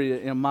area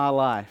in my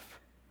life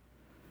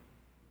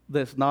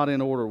that's not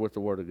in order with the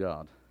Word of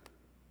God?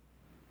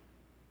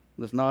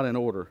 That's not in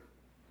order.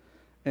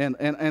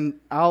 And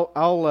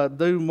I'll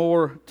do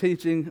more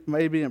teaching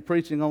maybe and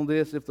preaching on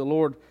this if the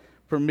Lord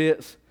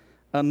permits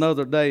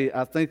another day.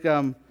 I think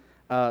I'm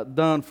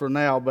done for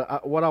now,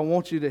 but what I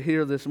want you to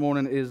hear this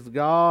morning is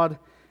God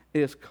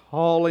is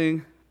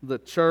calling the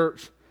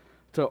church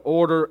to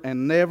order,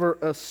 and never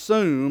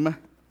assume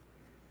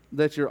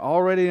that you're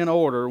already in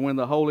order when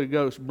the Holy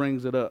Ghost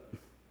brings it up.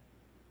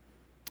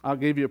 I'll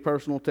give you a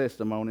personal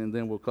testimony and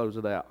then we'll close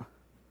it out.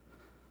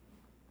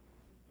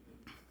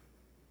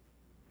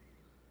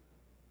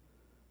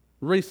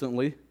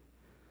 Recently,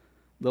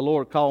 the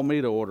Lord called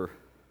me to order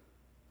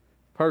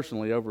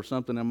personally over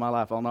something in my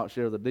life. I'll not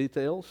share the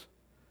details.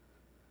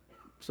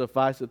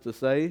 Suffice it to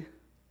say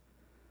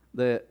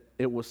that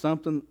it was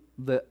something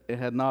that it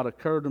had not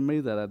occurred to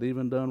me that I'd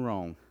even done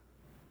wrong.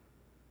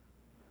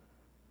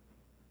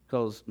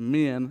 Because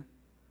men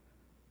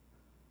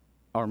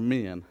are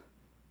men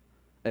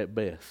at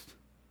best.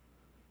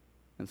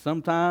 And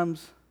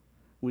sometimes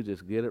we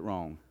just get it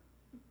wrong.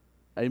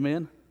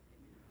 Amen?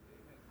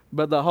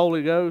 But the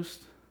Holy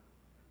Ghost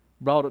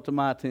brought it to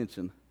my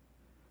attention.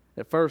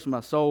 At first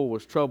my soul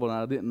was troubled and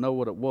I didn't know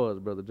what it was,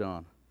 Brother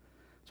John.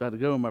 So I had to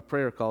go in my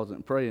prayer closet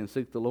and pray and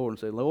seek the Lord and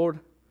say, Lord,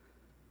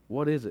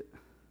 what is it?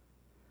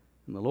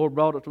 And the Lord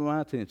brought it to my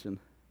attention,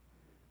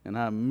 and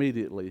I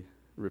immediately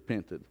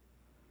repented.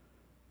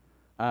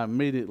 I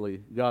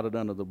immediately got it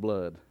under the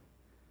blood.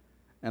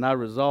 And I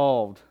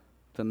resolved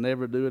to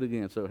never do it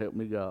again, so help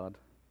me God.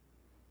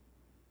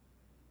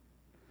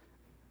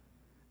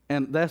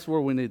 And that's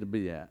where we need to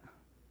be at.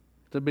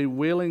 To be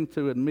willing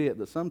to admit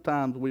that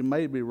sometimes we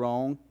may be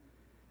wrong,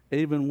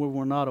 even when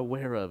we're not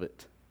aware of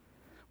it.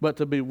 But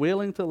to be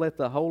willing to let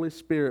the Holy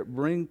Spirit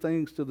bring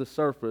things to the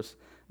surface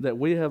that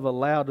we have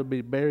allowed to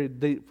be buried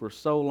deep for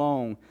so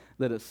long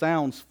that it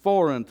sounds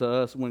foreign to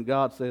us when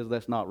God says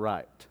that's not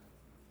right.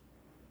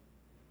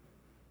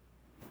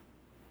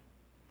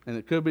 And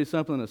it could be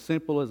something as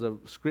simple as a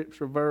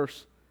scripture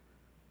verse,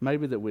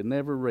 maybe that we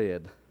never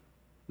read,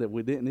 that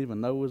we didn't even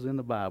know was in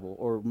the Bible,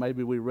 or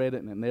maybe we read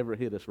it and it never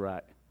hit us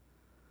right.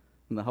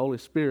 And the Holy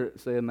Spirit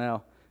said,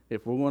 now,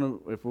 if we're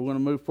going to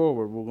move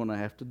forward, we're going to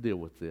have to deal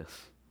with this.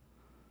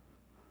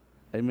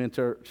 Amen,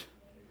 church.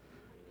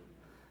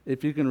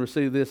 If you can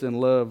receive this in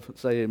love,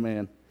 say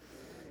amen.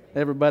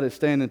 Everybody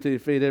standing to your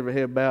feet, every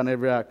head bowed and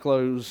every eye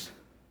closed.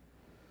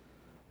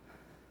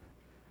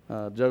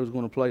 Joe's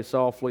going to play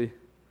softly.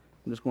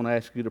 I'm just going to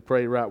ask you to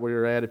pray right where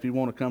you're at. If you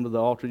want to come to the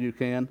altar, you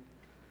can.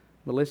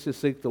 But let's just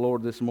seek the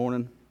Lord this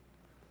morning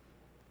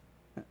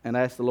and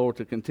ask the Lord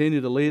to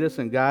continue to lead us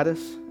and guide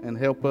us and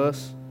help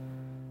us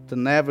to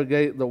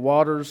navigate the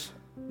waters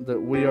that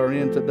we are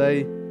in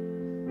today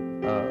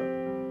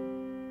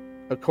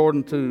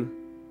according to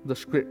the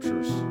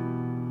Scriptures,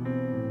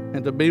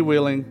 and to be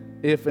willing,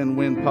 if and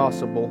when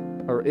possible,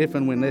 or if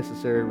and when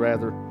necessary,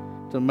 rather,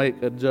 to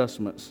make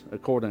adjustments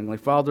accordingly.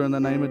 Father, in the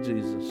name of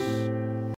Jesus,